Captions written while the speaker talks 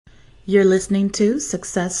You're listening to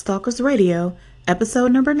Success Stalkers Radio,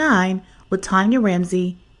 episode number 9 with Tonya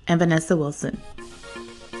Ramsey and Vanessa Wilson.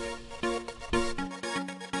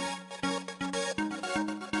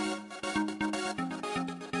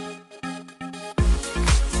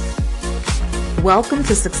 Welcome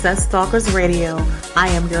to Success Stalkers Radio. I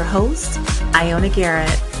am your host, Ioana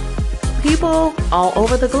Garrett. People all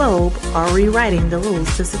over the globe are rewriting the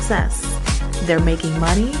rules to success. They're making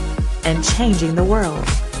money and changing the world.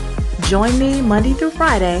 Join me Monday through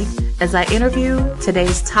Friday as I interview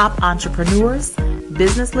today's top entrepreneurs,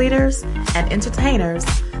 business leaders, and entertainers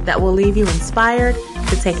that will leave you inspired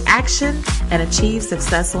to take action and achieve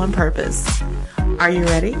success on purpose. Are you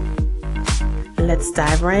ready? Let's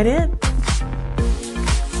dive right in.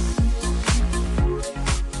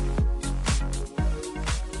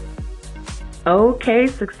 Okay,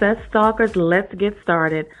 Success Stalkers, let's get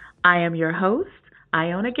started. I am your host,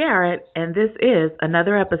 Ioana Garrett, and this is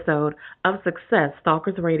another episode of Success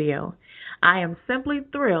Stalkers Radio. I am simply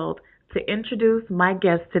thrilled to introduce my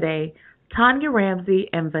guests today, Tonya Ramsey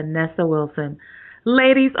and Vanessa Wilson.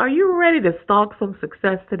 Ladies, are you ready to stalk some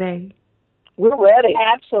success today? We're ready.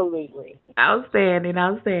 Absolutely.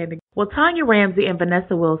 Outstanding. Well, Tonya Ramsey and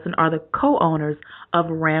Vanessa Wilson are the co-owners of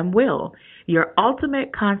RamWill, your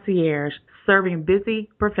ultimate concierge serving busy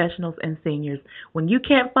professionals and seniors. When you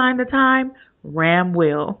can't find the time,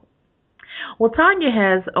 RamWill. Well, Tonya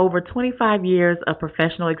has over 25 years of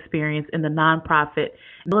professional experience in the nonprofit,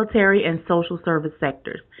 military, and social service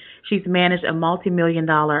sectors. She's managed a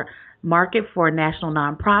multi-million-dollar market for a national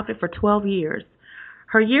nonprofit for 12 years.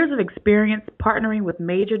 Her years of experience partnering with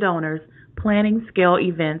major donors, planning scale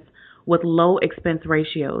events with low expense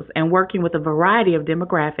ratios, and working with a variety of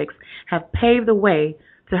demographics have paved the way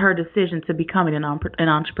to her decision to becoming an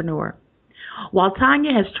entrepreneur. While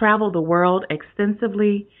Tonya has traveled the world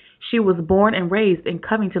extensively, she was born and raised in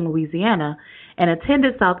Covington, Louisiana, and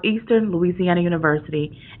attended Southeastern Louisiana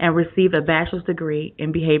University and received a bachelor's degree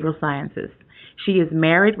in behavioral sciences. She is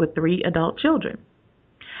married with 3 adult children.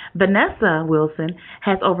 Vanessa Wilson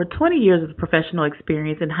has over 20 years of professional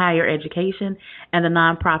experience in higher education and the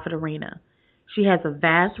nonprofit arena. She has a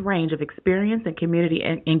vast range of experience in community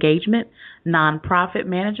engagement, nonprofit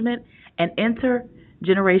management, and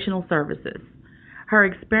intergenerational services. Her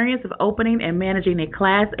experience of opening and managing a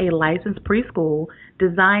Class A licensed preschool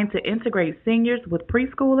designed to integrate seniors with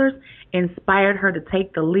preschoolers inspired her to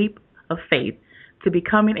take the leap of faith to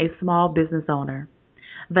becoming a small business owner.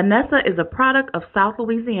 Vanessa is a product of South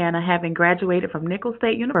Louisiana, having graduated from Nicholls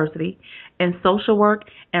State University in social work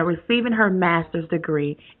and receiving her master's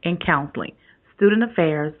degree in counseling, student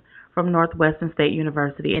affairs from Northwestern State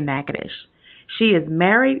University in Natchitoches. She is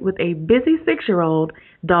married with a busy 6-year-old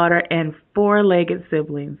daughter and 4-legged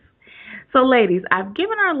siblings. So, ladies, I've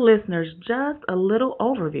given our listeners just a little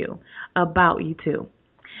overview about you two.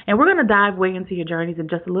 And we're going to dive way into your journeys in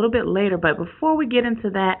just a little bit later. But before we get into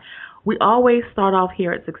that, we always start off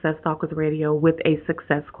here at Success Stalkers Radio with a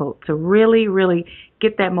success quote to really, really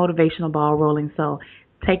get that motivational ball rolling. So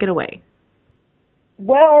take it away.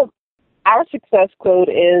 Well, our success quote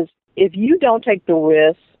is, if you don't take the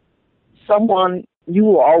risk, you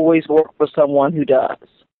will always work for someone who does.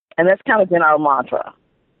 And that's kind of been our mantra.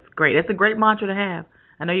 Great. That's a great mantra to have.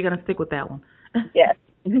 I know you're going to stick with that one. Yes.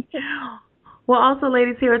 Well, also,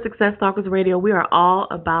 ladies, here at Success Stalkers Radio, we are all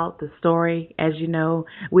about the story. As you know,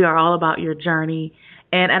 we are all about your journey.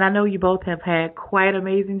 And I know you both have had quite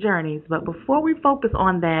amazing journeys. But before we focus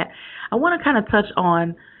on that, I want to kind of touch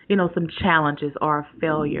on, some challenges or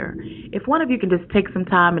failure. If one of you can just take some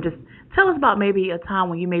time and just tell us about maybe a time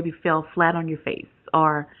when you maybe fell flat on your face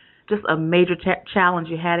or just a major challenge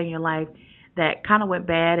you had in your life that kind of went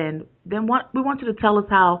bad. And then we want you to tell us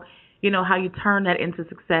how you turned that into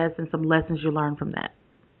success and some lessons you learned from that.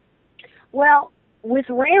 Well, with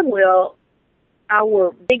RamWill,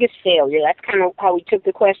 our biggest failure, that's kind of how we took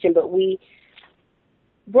the question, but we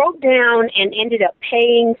broke down and ended up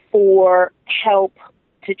paying for help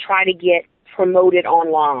to try to get promoted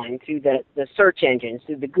online through the search engines,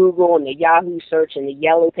 through the Google and the Yahoo search and the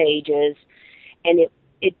Yellow Pages. And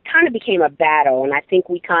it kind of became a battle, and I think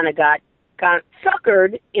we kind of got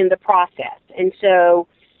suckered in the process. And so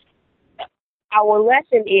our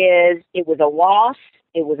lesson is, it was a loss,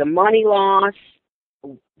 it was a money loss,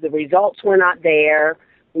 the results were not there,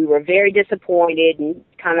 we were very disappointed and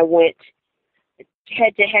kind of went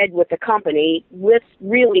head-to-head with the company with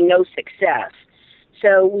really no success.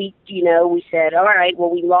 So we said, all right, well,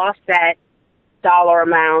 we lost that dollar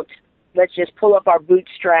amount, let's just pull up our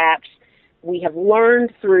bootstraps. We have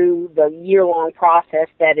learned through the year-long process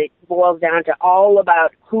that it boils down to all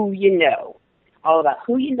about who you know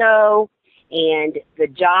and the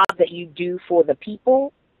job that you do for the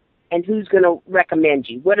people, and who's going to recommend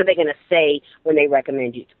you. What are they going to say when they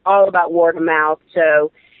recommend you? It's all about word of mouth.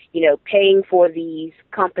 So, paying for these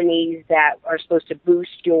companies that are supposed to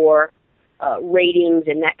boost your ratings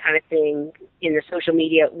and that kind of thing in the social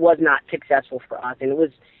media was not successful for us, and it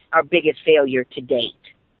was our biggest failure to date.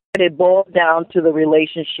 But it boils down to the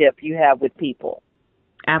relationship you have with people.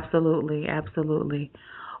 Absolutely, absolutely.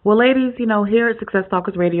 Well, ladies, here at Success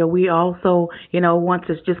Talkers Radio, we also, want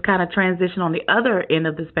to just kind of transition on the other end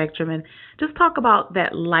of the spectrum and just talk about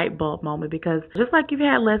that light bulb moment, because just like you've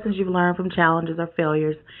had lessons you've learned from challenges or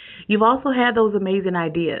failures, you've also had those amazing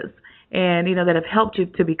ideas and, that have helped you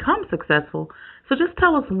to become successful. So just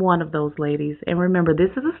tell us one of those, ladies. And remember, this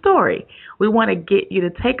is a story. We want to get you to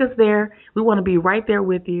take us there. We want to be right there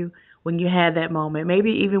with you when you had that moment, maybe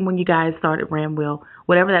even when you guys started RamWill,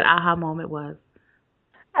 whatever that aha moment was.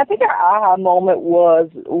 I think our aha moment was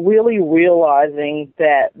really realizing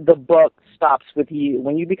that the buck stops with you.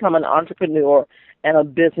 When you become an entrepreneur and a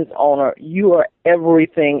business owner, you are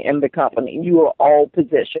everything in the company. You are all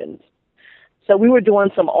positions. So we were doing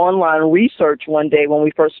some online research one day when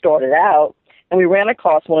we first started out, and we ran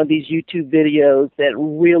across one of these YouTube videos that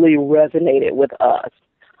really resonated with us.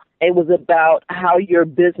 It was about how your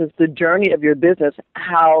business, the journey of your business,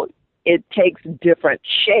 how it takes different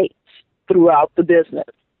shapes throughout the business.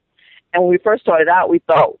 And when we first started out, we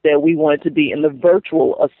thought that we wanted to be in the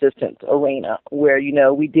virtual assistant arena where,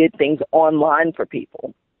 we did things online for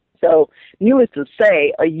people. So needless to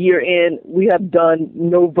say, a year in, we have done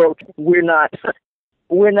no virtual. We're not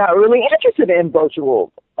really interested in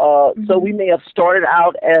virtual. So we may have started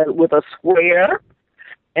out with a square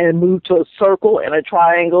and moved to a circle and a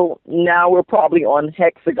triangle. Now we're probably on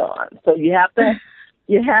hexagon. So you have to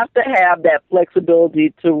have that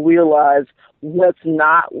flexibility to realize what's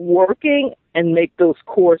not working and make those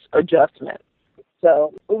course adjustments.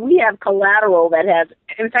 So we have collateral that has,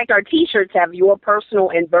 in fact, our T-shirts have your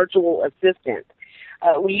personal and virtual assistant.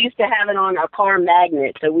 We used to have it on a car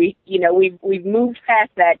magnet, so we've moved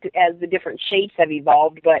past that as the different shapes have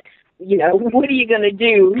evolved. But what are you going to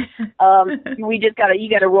do? You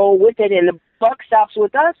got to roll with it, and the buck stops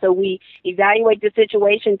with us. So we evaluate the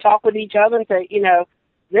situation, talk with each other, and say,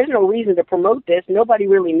 there's no reason to promote this. Nobody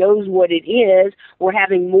really knows what it is. We're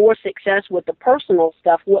having more success with the personal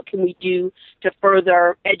stuff. What can we do to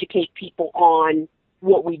further educate people on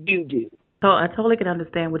what we do? So I totally can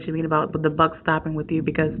understand what you mean about the buck stopping with you,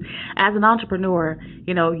 because as an entrepreneur,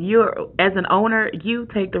 as an owner, you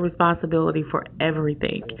take the responsibility for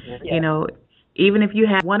everything. Yeah. Even if you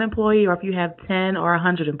have one employee or if you have 10 or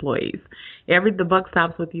 100 employees, the buck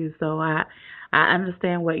stops with you. So I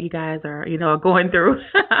understand what you guys are, going through.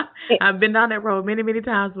 I've been down that road many, many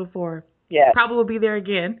times before. Yeah. Probably will be there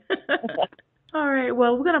again. All right.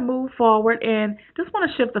 Well, we're going to move forward and just want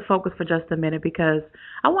to shift the focus for just a minute, because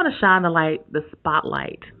I want to shine the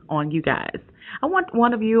spotlight on you guys. I want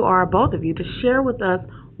one of you or both of you to share with us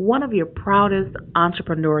one of your proudest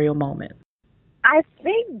entrepreneurial moments. I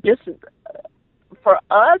think for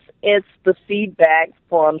us, it's the feedback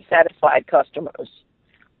from satisfied customers.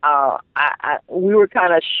 We were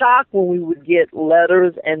kind of shocked when we would get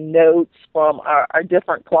letters and notes from our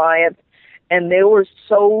different clients, and they were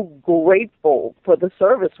so grateful for the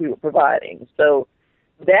service we were providing. So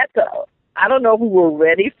I don't know if we were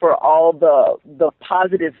ready for all the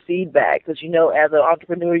positive feedback, because as an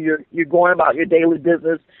entrepreneur, you're going about your daily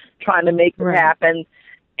business trying to make it happen,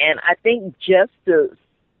 and I think just to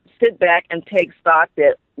sit back and take stock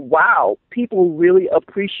that, wow, people really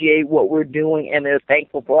appreciate what we're doing and they're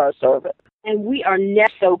thankful for our service. And we are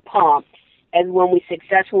never so pumped as when we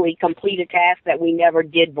successfully complete a task that we never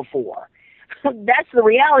did before. That's the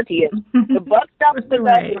reality. Is the buck stops with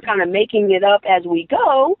us. We're kind of making it up as we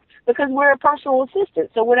go because we're a personal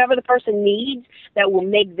assistant. So whatever the person needs that will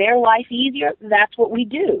make their life easier, that's what we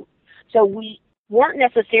do. So we weren't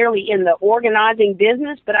necessarily in the organizing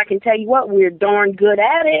business, but I can tell you what, we're darn good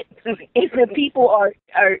at it. If the people are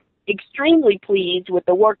extremely pleased with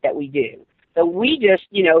the work that we do. So we just,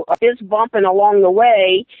 are fist bumping along the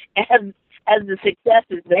way as the success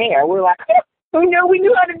is there. We're like, who knew we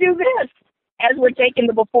knew how to do this? As we're taking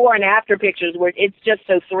the before and after pictures, it's just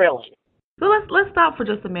so thrilling. So let's stop for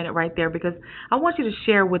just a minute right there, because I want you to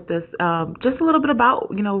share with us just a little bit about,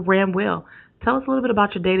 RamWill. Tell us a little bit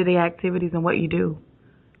about your day-to-day activities and what you do.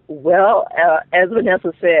 Well, as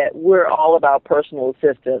Vanessa said, we're all about personal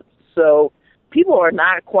assistance. So people are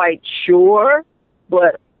not quite sure,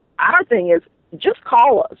 but our thing is just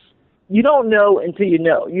call us. You don't know until you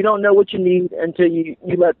know. You don't know what you need until you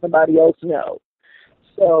let somebody else know.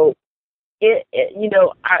 So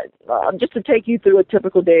Just to take you through a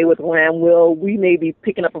typical day with RamWill, we may be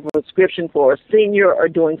picking up a prescription for a senior or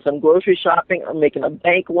doing some grocery shopping or making a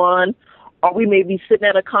bank run, or we may be sitting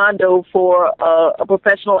at a condo for a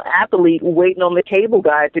professional athlete waiting on the cable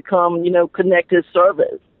guy to come, connect his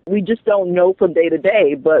service. We just don't know from day to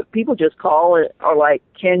day, but people just call and are like,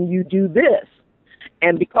 can you do this?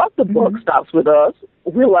 And because the book stops with us,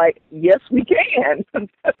 we're like, yes, we can. Well,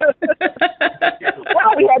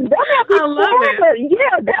 we hadn't done that before, I love it. but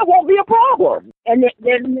yeah, that won't be a problem. And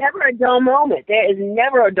there's never a dull moment. There is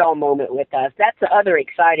never a dull moment with us. That's the other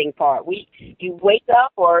exciting part. You wake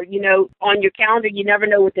up or, on your calendar, you never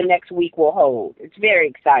know what the next week will hold. It's very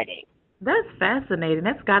exciting. That's fascinating.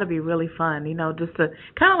 That's got to be really fun, just to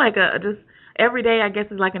kind of like just every day, I guess,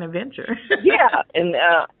 is like an adventure. Yeah, and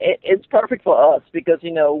it's perfect for us because,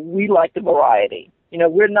 we like the variety.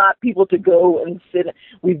 We're not people to go and sit.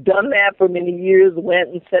 We've done that for many years, went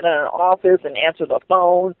and sat in an office and answered the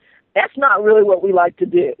phone. That's not really what we like to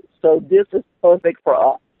do. So this is perfect for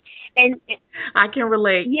us. And I can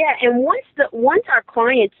relate. Yeah, and once our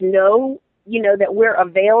clients know, that we're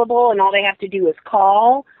available and all they have to do is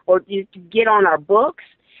call or get on our books.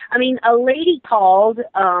 I mean, a lady called,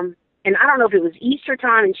 and I don't know if it was Easter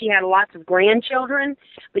time and she had lots of grandchildren,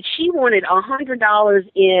 but she wanted $100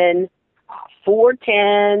 in 4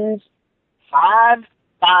 10s, 5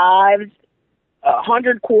 5s,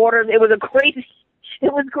 100 quarters. It was crazy. We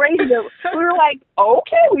were like,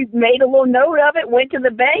 okay, we made a little note of it, went to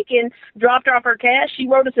the bank and dropped off her cash. She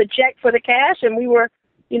wrote us a check for the cash, and we were,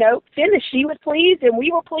 finished. She was pleased, and we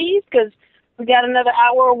were pleased because we got another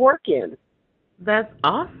hour of work in. That's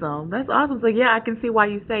awesome. So, yeah, I can see why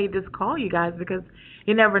you say just call you guys because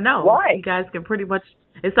you never know. Right. You guys can pretty much,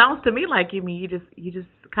 it sounds to me like you just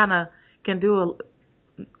kind of can do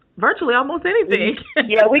virtually almost anything.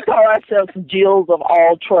 Yeah, we call ourselves Jills of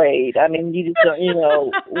all trade. I mean, you just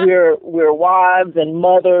don't, we're wives and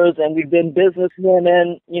mothers, and we've been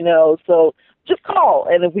businesswomen, so just call.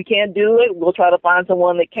 And if we can't do it, we'll try to find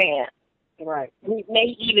someone that can. Right.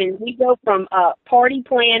 We go from party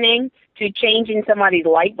planning to changing somebody's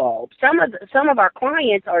light bulb. Some of our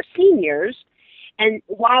clients are seniors, and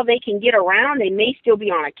while they can get around, they may still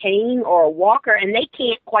be on a cane or a walker, and they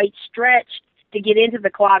can't quite stretch to get into the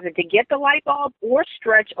closet to get the light bulb or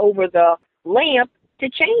stretch over the lamp to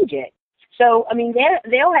change it. So, I mean,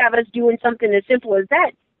 they'll have us doing something as simple as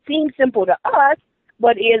that. Seems simple to us,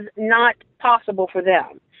 but is not possible for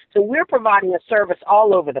them. So we're providing a service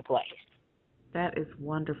all over the place. That is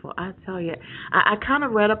wonderful. I tell you, I kind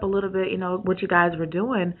of read up a little bit, what you guys were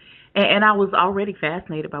doing, and I was already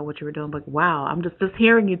fascinated by what you were doing. But wow, I'm just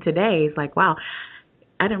hearing you today. It's like, wow,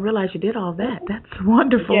 I didn't realize you did all that. That's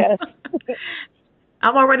wonderful. Yes.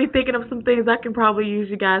 I'm already thinking of some things I can probably use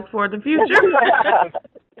you guys for in the future.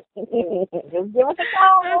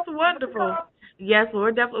 That's wonderful. Yes, well,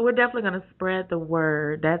 we're definitely going to spread the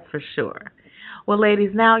word. That's for sure. Well, ladies,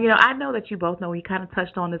 now, I know that you both know, we kind of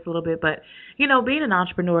touched on this a little bit, but, being an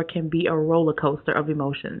entrepreneur can be a roller coaster of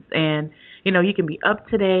emotions. And, you can be up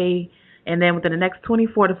today, and then within the next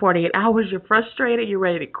 24 to 48 hours, you're frustrated, you're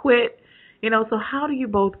ready to quit. So how do you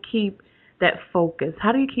both keep that focus?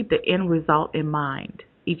 How do you keep the end result in mind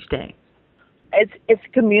each day? It's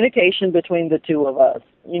communication between the two of us.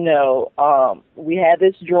 We had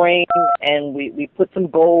this dream, and we put some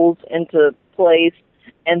goals into place.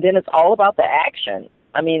 And then it's all about the action.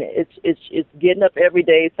 I mean, it's getting up every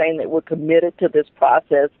day saying that we're committed to this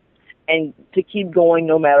process and to keep going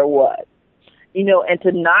no matter what. And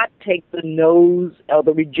to not take the no's or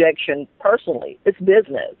the rejection personally. It's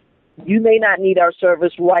business. You may not need our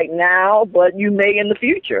service right now, but you may in the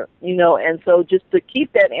future, and so just to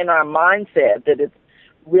keep that in our mindset that it's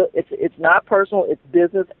real, it's not personal, it's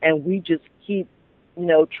business, and we just keep,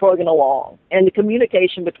 trugging along. And the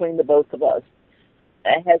communication between the both of us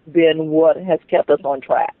has been what has kept us on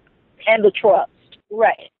track, and the trust.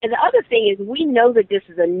 Right. And the other thing is we know that this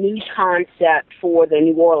is a new concept for the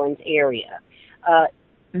New Orleans area.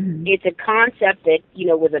 It's a concept that,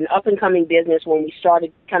 was an up-and-coming business when we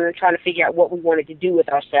started kind of trying to figure out what we wanted to do with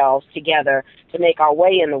ourselves together to make our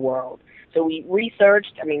way in the world. So we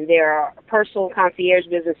researched. There are personal concierge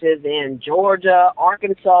businesses in Georgia,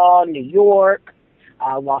 Arkansas, New York,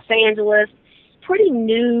 Los Angeles. Pretty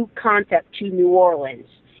new concept to New Orleans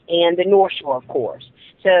and the North Shore, of course.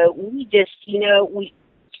 So we just, we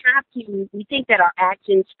think that our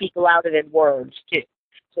actions speak louder than words, too.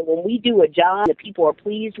 So when we do a job and people are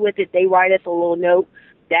pleased with it, they write us a little note.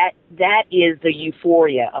 That is the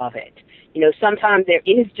euphoria of it. Sometimes there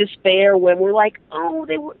is despair when we're like, oh,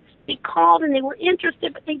 they called and they were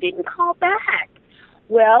interested, but they didn't call back.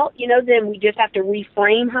 Well, then we just have to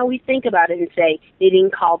reframe how we think about it and say they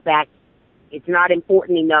didn't call back. It's not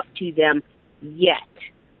important enough to them yet.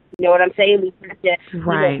 You know what I'm saying? We have to,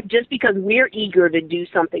 Right. just because we're eager to do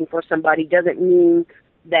something for somebody doesn't mean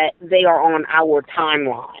that they are on our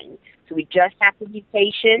timeline. So we just have to be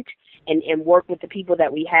patient and work with the people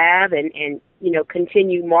that we have and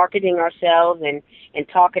continue marketing ourselves and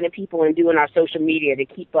talking to people and doing our social media to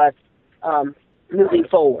keep us moving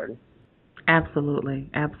forward. Absolutely,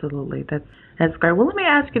 absolutely. That's great. Well, let me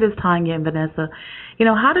ask you this, Tonya and Vanessa.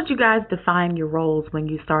 How did you guys define your roles when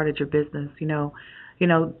you started your business?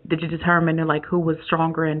 Did you determine who was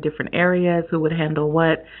stronger in different areas, who would handle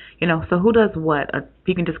what? So who does what? If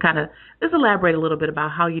you can just elaborate a little bit about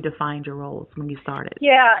how you defined your roles when you started.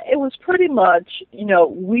 Yeah, it was pretty much,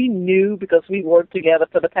 we knew because we worked together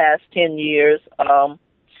for the past 10 years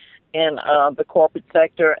in the corporate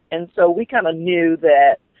sector, and so we kind of knew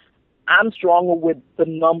that I'm stronger with the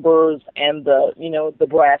numbers and the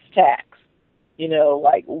brass tacks,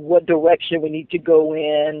 like what direction we need to go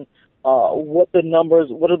in, what are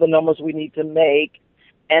the numbers we need to make.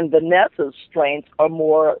 And Vanessa's strengths are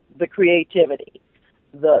more the creativity,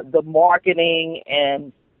 the marketing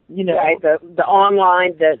and, right, the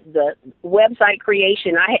online, the website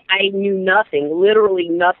creation. I knew literally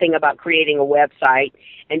nothing about creating a website,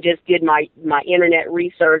 and just did my internet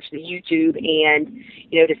research, the YouTube, and,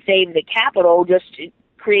 to save the capital, just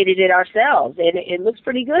created it ourselves. And it looks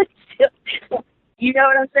pretty good still. You know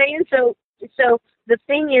what I'm saying? So the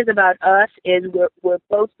thing is about us is we're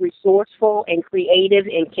both resourceful and creative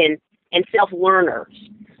and self-learners.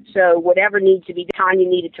 So whatever needs to be done, you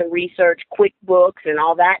needed to research QuickBooks and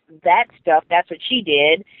all that stuff. That's what she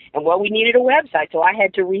did. And we needed a website, so I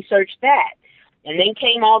had to research that. And then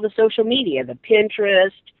came all the social media, the Pinterest,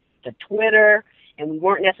 the Twitter, and we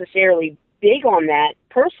weren't necessarily big on that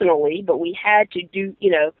personally, but we had to do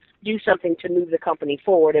something to move the company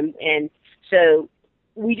forward. And so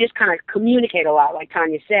we just kind of communicate a lot, like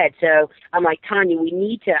Tonya said. So I'm like, Tonya,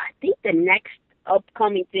 I think the next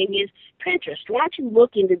upcoming thing is Pinterest. Why don't you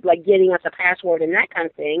look into getting us a password and that kind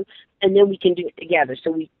of thing, and then we can do it together. So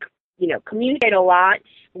we, communicate a lot,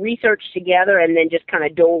 research together, and then just kind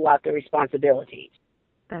of dole out the responsibilities.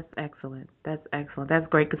 That's excellent. That's excellent. That's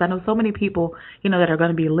great because I know so many people, that are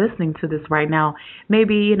going to be listening to this right now,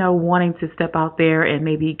 maybe, wanting to step out there and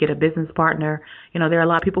maybe get a business partner. There are a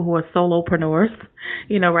lot of people who are solopreneurs,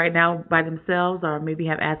 right now by themselves, or maybe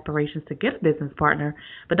have aspirations to get a business partner,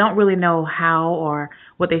 but don't really know how or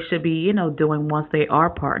what they should be, doing once they are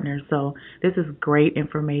partners. So this is great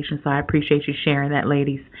information. So I appreciate you sharing that,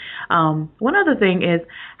 ladies. One other thing is,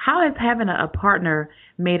 how has having a partner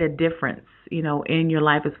made a difference, in your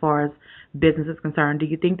life as far as business is concerned? Do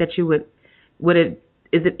you think that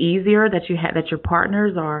is it easier that your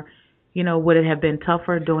partners, or, would it have been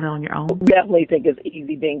tougher doing it on your own? Definitely think it's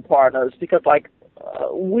easy being partners because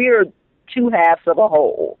we're two halves of a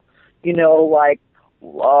whole, my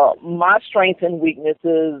strengths and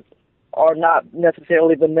weaknesses are not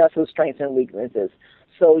necessarily Vanessa's strengths and weaknesses.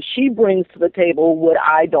 So she brings to the table what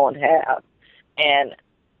I don't have. And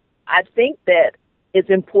I think that it's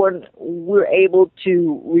important we're able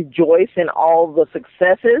to rejoice in all the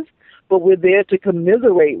successes, but we're there to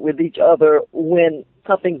commiserate with each other when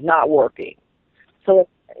something's not working. So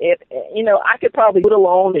if I could probably do it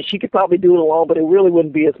alone and she could probably do it alone, but it really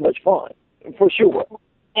wouldn't be as much fun, for sure.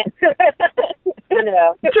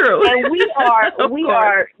 True. And we are,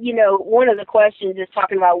 one of the questions is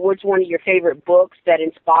talking about which one of your favorite books that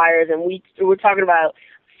inspires, and we're talking about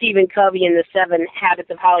Stephen Covey and the 7 Habits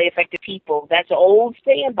of Highly Effective People. That's an old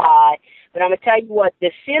standby, but I'm going to tell you what,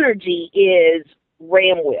 the synergy is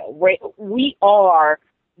RamWill. We are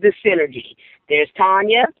the synergy. There's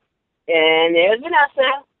Tonya, and there's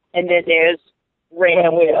Vanessa, and then there's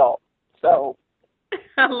RamWill. So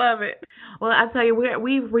I love it. Well, I tell you,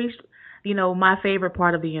 we've reached, my favorite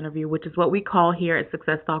part of the interview, which is what we call here at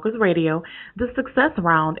Success Talkers Radio, the success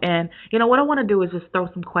round. And, what I want to do is just throw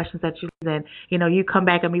some questions at you, and, you come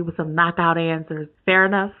back at me with some knockout answers. Fair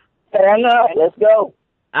enough? Fair enough. Let's go.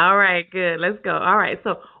 All right, good. Let's go. All right.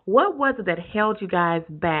 So what was it that held you guys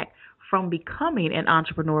back from becoming an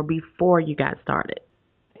entrepreneur before you got started?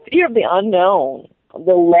 Fear of the unknown,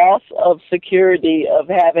 the loss of security of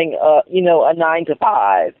having a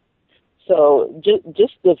 9-to-5. So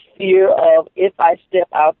just the fear of, if I step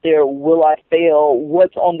out there, will I fail?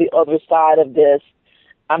 What's on the other side of this?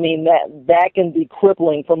 I mean, that can be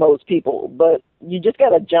crippling for most people, but you just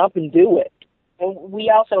got to jump and do it. And we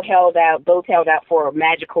also both held out for a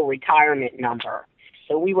magical retirement number.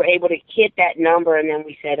 So we were able to hit that number, and then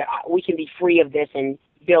we said we can be free of this and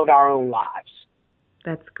build our own lives.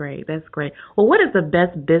 That's great. That's great. Well, what is the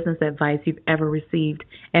best business advice you've ever received,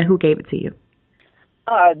 and who gave it to you?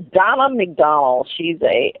 Donna McDonald, she's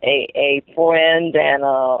a friend and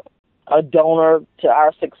a donor to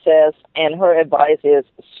our success, and her advice is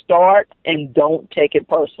start and don't take it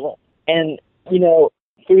personal. And,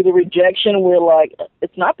 through the rejection, we're like,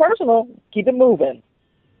 it's not personal. Keep it moving.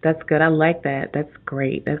 That's good. I like that. That's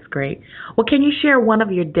great. That's great. Well, can you share one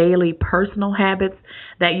of your daily personal habits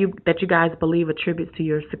that you guys believe attributes to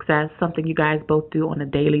your success? Something you guys both do on a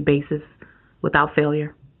daily basis without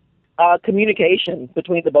failure? Communication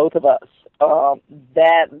between the both of us.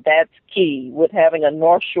 That's key. With having a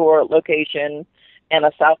North Shore location and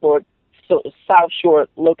a South Shore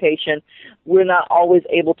location, we're not always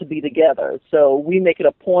able to be together. So we make it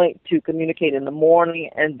a point to communicate in the morning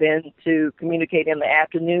and then to communicate in the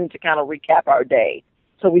afternoon to kind of recap our day.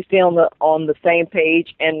 So we stay on the same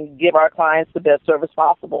page and give our clients the best service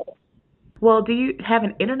possible. Well, do you have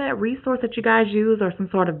an internet resource that you guys use or some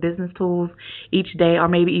sort of business tools each day, or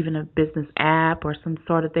maybe even a business app or some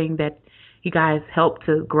sort of thing that you guys help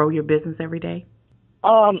to grow your business every day?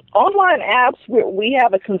 Online apps, we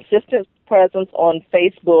have a consistent presence on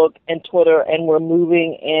Facebook and Twitter, and we're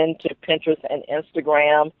moving into Pinterest and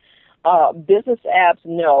Instagram. Business apps,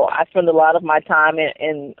 no. I spend a lot of my time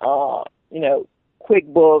in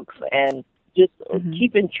QuickBooks and just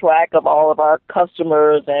keeping track of all of our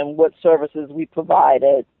customers and what services we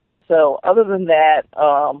provided. So other than that,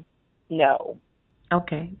 no.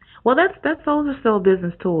 Okay. Well, those are still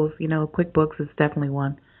business tools. QuickBooks is definitely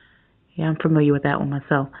one. Yeah, I'm familiar with that one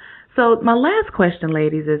myself. So my last question,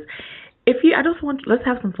 ladies, is let's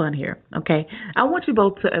have some fun here, okay? I want you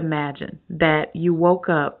both to imagine that you woke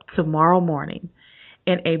up tomorrow morning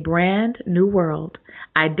in a brand new world,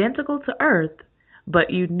 identical to Earth,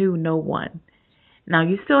 but you knew no one. Now,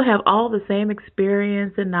 you still have all the same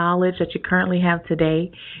experience and knowledge that you currently have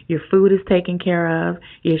today. Your food is taken care of.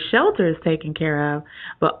 Your shelter is taken care of.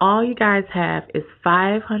 But all you guys have is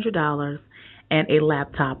 $500 and a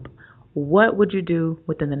laptop. What would you do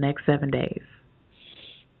within the next 7 days?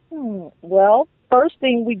 Well, first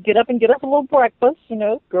thing, we'd get up a little breakfast.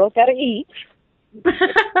 Girls got to eat.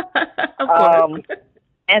 Of course.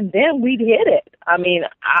 And then we'd hit it. I mean,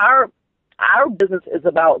 our business is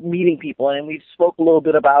about meeting people, and we spoke a little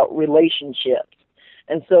bit about relationships.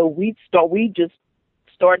 And so we just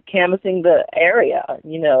start canvassing the area,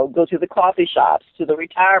 go to the coffee shops, to the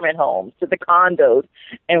retirement homes, to the condos,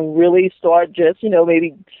 and really start just,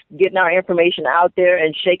 maybe getting our information out there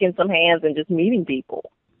and shaking some hands and just meeting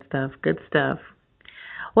people. Good stuff.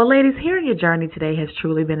 Well, ladies, hearing your journey today has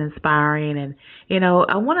truly been inspiring. And,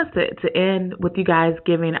 I want us to end with you guys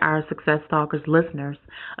giving our Success Talkers listeners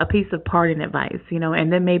a piece of parting advice,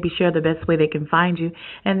 and then maybe share the best way they can find you,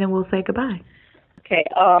 and then we'll say goodbye. Okay.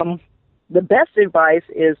 The best advice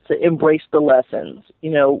is to embrace the lessons.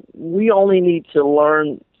 We only need to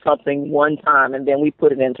learn something one time, and then we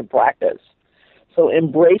put it into practice. So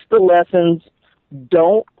embrace the lessons,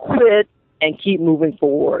 don't quit, and keep moving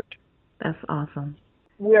forward. That's awesome.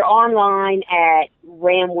 We're online at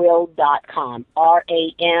RamWill.com,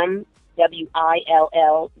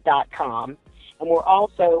 RamWill.com. And we're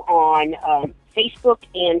also on Facebook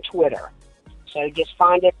and Twitter. So just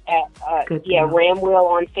find us at RamWill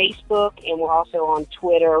on Facebook, and we're also on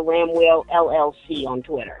Twitter, RamWill LLC on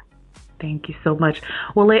Twitter. Thank you so much.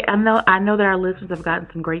 Well, I know that our listeners have gotten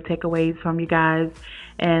some great takeaways from you guys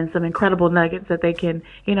and some incredible nuggets that they can,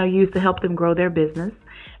 use to help them grow their business.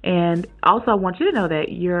 And also, I want you to know that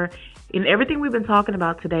everything we've been talking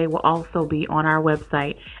about today will also be on our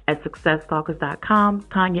website at successtalkers.com,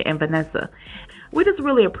 Tonya and Vanessa. We just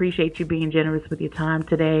really appreciate you being generous with your time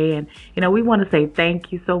today. And, we want to say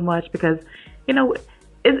thank you so much because,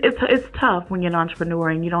 it's tough when you're an entrepreneur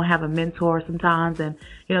and you don't have a mentor sometimes. And,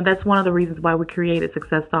 that's one of the reasons why we created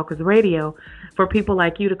Success Talkers Radio, for people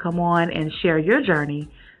like you to come on and share your journey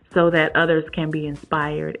so that others can be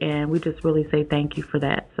inspired. And we just really say thank you for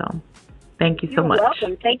that. So thank you so much. You're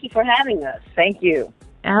welcome. Thank you for having us. Thank you.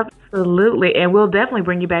 Absolutely. And we'll definitely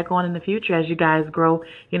bring you back on in the future as you guys grow,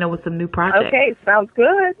 with some new projects. Okay, sounds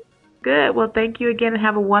good. Good. Well, thank you again and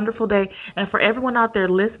have a wonderful day. And for everyone out there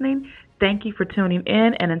listening, thank you for tuning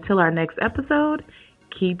in. And until our next episode,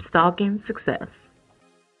 keep stalking success.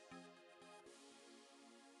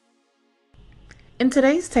 In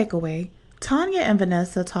today's takeaway, Tonya and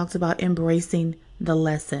Vanessa talked about embracing the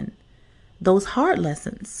lesson, those hard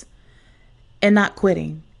lessons, and not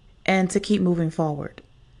quitting, and to keep moving forward.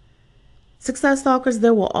 Success Stalkers,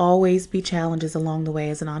 there will always be challenges along the way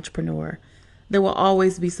as an entrepreneur. There will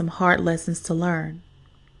always be some hard lessons to learn.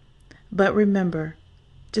 But remember,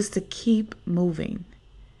 just to keep moving.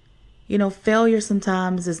 Failure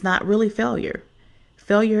sometimes is not really failure.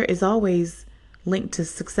 Failure is always linked to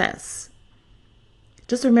success.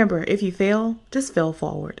 Just remember, if you fail, just fail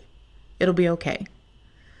forward. It'll be okay.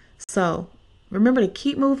 So remember to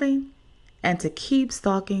keep moving and to keep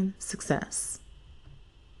stalking success.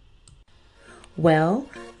 Well,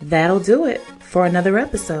 that'll do it for another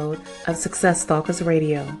episode of Success Stalkers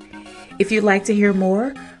Radio. If you'd like to hear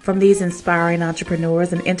more from these inspiring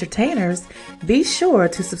entrepreneurs and entertainers, be sure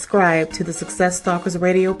to subscribe to the Success Stalkers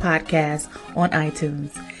Radio podcast on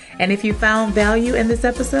iTunes. And if you found value in this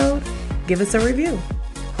episode, give us a review,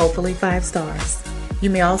 hopefully 5 stars. You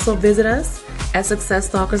may also visit us at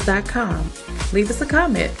successstalkers.com. Leave us a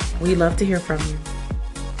comment. We'd love to hear from you.